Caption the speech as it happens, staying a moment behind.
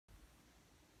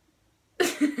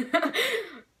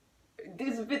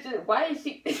This bitch, why is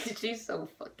she, she's so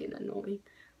fucking annoying.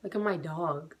 Look at my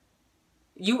dog.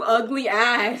 You ugly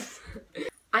ass.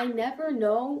 I never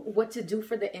know what to do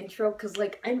for the intro because,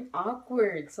 like, I'm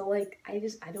awkward. So, like, I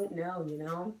don't know, you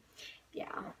know?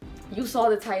 Yeah. You saw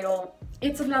the title.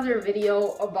 It's another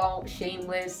video about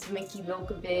Shameless, Mickey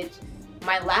Milkovich.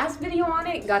 My last video on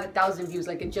it got 1,000 views.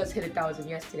 Like, it just hit 1,000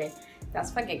 yesterday.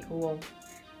 That's fucking cool.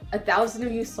 1,000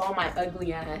 of you saw my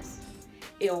ugly ass.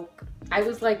 Ew. I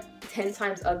was, like, 10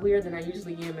 times uglier than I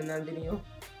usually am in that video.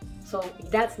 So,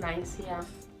 that's nice, yeah.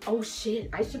 Oh shit,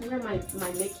 I should wear my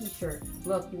Mickey shirt.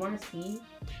 Look, you wanna see?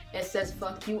 It says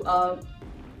fuck you up.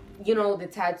 You know, the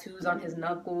tattoos on his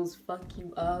knuckles, fuck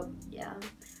you up. Yeah.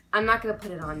 I'm not gonna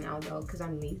put it on now though, because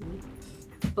I'm lazy.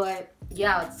 But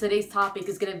yeah, today's topic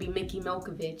is gonna be Mickey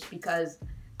Milkovich because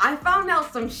I found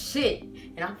out some shit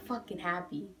and I'm fucking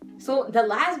happy. So the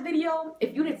last video,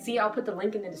 if you didn't see it, I'll put the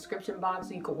link in the description box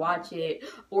so you can watch it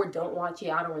or don't watch it.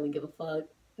 I don't really give a fuck.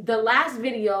 The last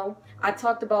video, I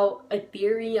talked about a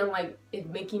theory on like if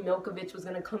Mickey Milkovich was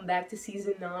gonna come back to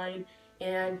season 9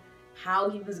 and how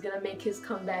he was gonna make his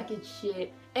comeback and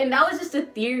shit. And that was just a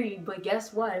theory, but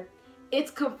guess what?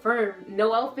 It's confirmed.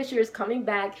 Noel Fisher is coming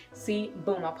back. See,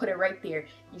 boom, I'll put it right there.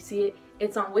 You see it?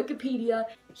 It's on Wikipedia.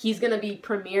 He's gonna be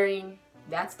premiering.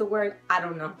 That's the word. I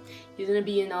don't know. He's gonna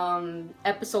be in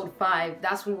episode 5.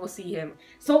 That's when we'll see him.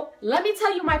 So let me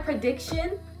tell you my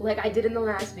prediction, like I did in the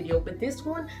last video. But this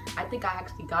one, I think I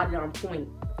actually got it on point.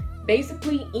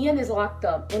 Basically, Ian is locked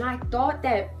up, and I thought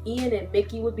that Ian and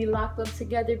Mickey would be locked up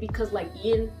together because like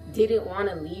Ian didn't want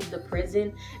to leave the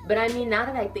prison. But I mean, now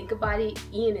that I think about it,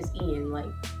 Ian is Ian.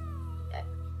 Like,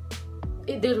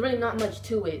 there's really not much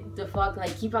to it. The fuck, like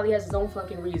he probably has his own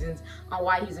fucking reasons on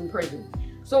why he's in prison.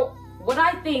 So what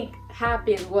I think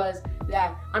happened was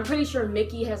that I'm pretty sure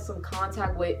Mickey has some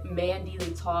contact with Mandy. They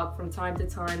talk from time to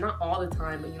time, not all the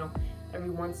time, but you know,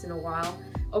 every once in a while.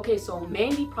 Okay, so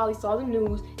Mandy probably saw the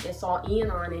news and saw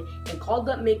Ian on it and called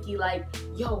up Mickey like,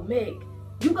 yo, Mick,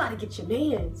 you gotta get your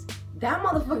mans. That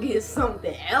motherfucker is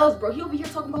something else, bro. He over here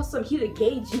talking about he the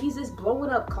gay Jesus, blowing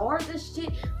up cars and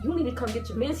shit. You need to come get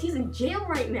your mans. He's in jail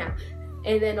right now.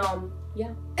 And then,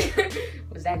 yeah.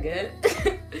 Was that good?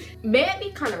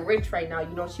 Mandy kind of rich right now,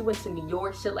 you know. She went to New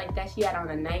York, shit like that. She had on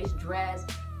a nice dress,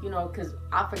 you know, because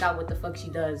I forgot what the fuck she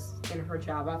does in her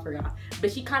job. I forgot.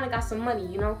 But she kind of got some money,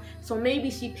 you know. So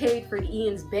maybe she paid for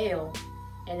Ian's bail.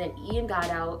 And then Ian got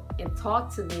out and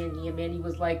talked to Mandy. And Mandy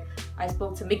was like, I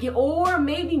spoke to Mickey. Or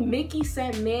maybe Mickey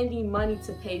sent Mandy money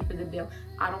to pay for the bail.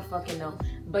 I don't fucking know.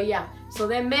 But yeah. So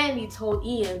then Mandy told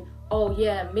Ian, oh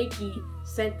yeah, Mickey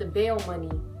sent the bail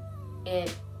money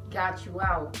and got you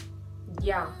out.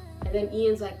 Yeah. And then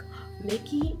Ian's like,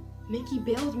 Mickey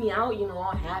bailed me out, you know,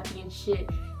 all happy and shit.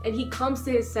 And he comes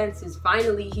to his senses.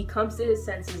 Finally, he comes to his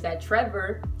senses that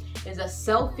Trevor is a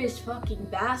selfish fucking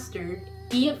bastard.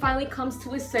 Ian finally comes to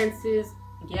his senses.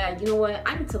 Yeah, you know what?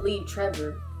 I need to leave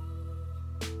Trevor.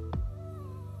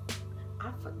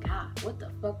 I forgot. What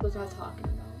the fuck was I talking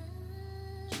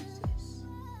about? Jesus.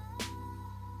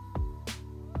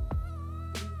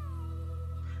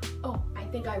 Oh, I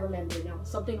think I remember now.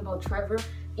 Something about Trevor.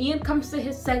 Ian comes to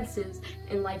his senses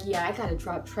and like, yeah, I gotta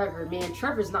drop Trevor, man.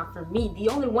 Trevor's not for me. The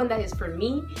only one that is for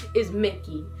me is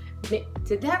Mickey.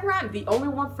 Did that rhyme? The only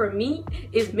one for me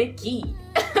is Mickey.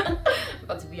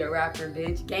 About to be a rapper,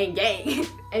 bitch. Gang, gang.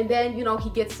 And then, you know, he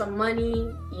gets some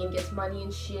money. Ian gets money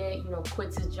and shit. You know,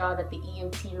 quits his job at the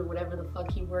EMT or whatever the fuck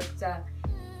he works at.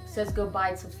 Says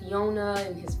goodbye to Fiona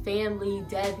and his family,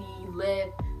 Debbie, Liv,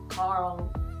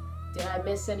 Carl. Did I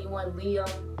miss anyone? Liam.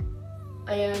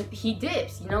 And he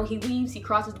dips, you know, he leaves, he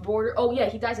crosses the border. Oh yeah,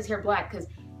 he dyes his hair black because,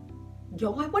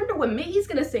 yo, I wonder what Mickey's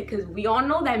gonna say because we all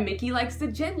know that Mickey likes the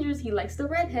gingers, he likes the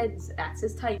redheads, that's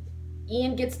his type.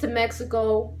 Ian gets to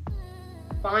Mexico,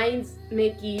 finds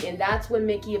Mickey, and that's when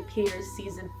Mickey appears,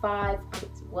 season 5.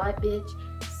 What, bitch?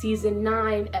 Season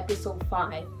 9, episode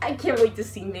 5. I can't wait to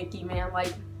see Mickey, man.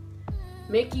 Like,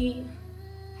 Mickey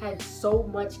had so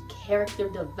much character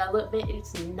development,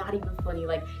 it's not even funny.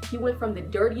 Like, he went from the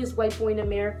dirtiest white boy in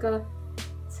America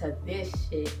to this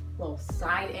shit. Little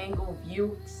side angle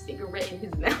view, cigarette in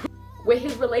his mouth. With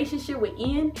his relationship with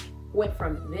Ian, went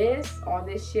from this, all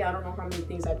this shit, I don't know how many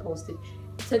things I posted,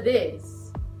 to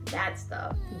this, that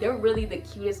stuff. They're really the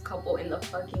cutest couple in the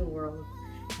fucking world.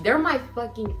 They're my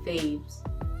fucking faves.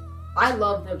 I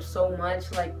love them so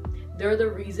much. Like, they're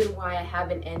the reason why I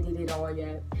haven't ended it all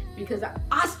yet. Because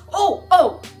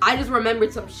I just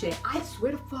remembered some shit. I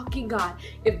swear to fucking God,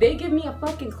 if they give me a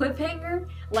fucking cliffhanger,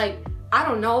 like, I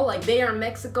don't know, like they are in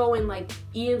Mexico and like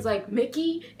Ian's like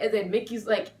Mickey, and then Mickey's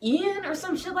like Ian or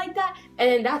some shit like that,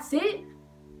 and then that's it,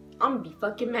 I'm gonna be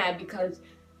fucking mad because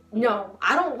no,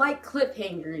 I don't like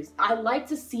cliffhangers. I like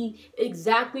to see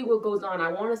exactly what goes on. I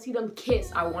want to see them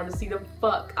kiss. I want to see them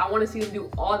fuck. I want to see them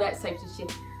do all that types of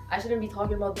shit. I shouldn't be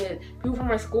talking about this. People from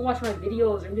my school watch my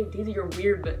videos and think these are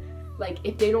weird, but like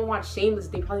if they don't watch Shameless,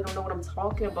 they probably don't know what I'm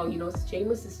talking about. You know,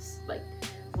 Shameless is just like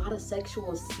a lot of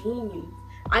sexual scenes.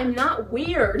 I'm not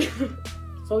weird.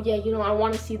 So yeah, you know, I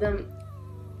want to see them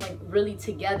like really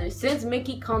together. Since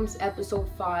Mickey comes episode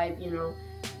 5, you know,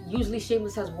 usually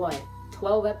Shameless has what,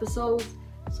 12 episodes?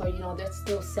 So you know, that's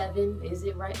still 7, is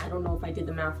it right? I don't know if I did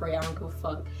the math right, I don't give a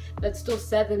fuck. That's still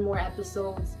 7 more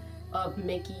episodes of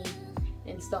Mickey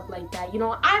and stuff like that. You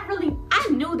know, I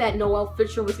knew that Noel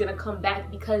Fisher was gonna come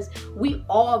back because we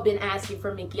all been asking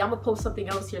for Mickey. I'm gonna post something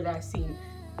else here that I've seen.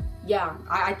 Yeah,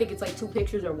 I think it's like 2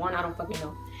 pictures or 1, I don't fucking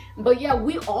know. But yeah,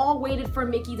 we all waited for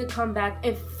Mickey to come back,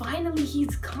 and finally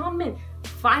he's coming.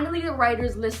 Finally the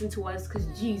writers listen to us, because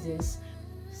Jesus.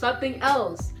 Something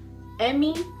else.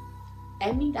 Emmy,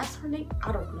 that's her name?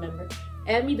 I don't remember.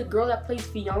 Emmy, the girl that plays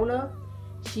Fiona,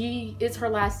 it's her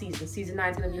last season. Season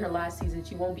 9 is going to be her last season.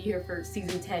 She won't be here for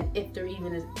season 10, if there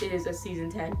even is a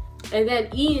season 10. And then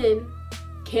Ian,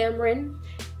 Cameron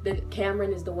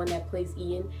is the one that plays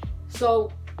Ian.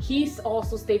 So he's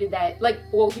also stated that, like,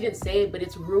 well, he didn't say it, but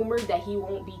it's rumored that he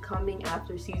won't be coming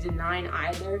after season 9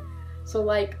 either. So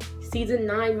like season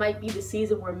 9 might be the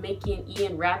season where Mickey and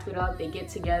Ian wrap it up, they get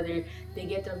together, they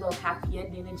get their little happy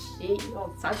ending and shit, you know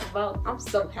what I'm talking about? I'm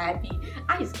so happy.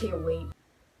 I just can't wait.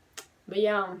 But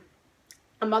yeah,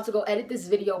 I'm about to go edit this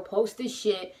video, post this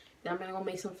shit, then I'm gonna go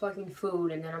make some fucking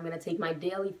food, and then I'm gonna take my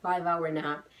daily 5-hour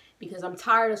nap because I'm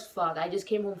tired as fuck. I just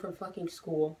came home from fucking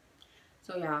school.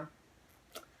 So yeah,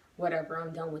 whatever,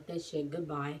 I'm done with this shit.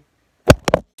 Goodbye.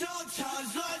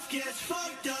 Sometimes life gets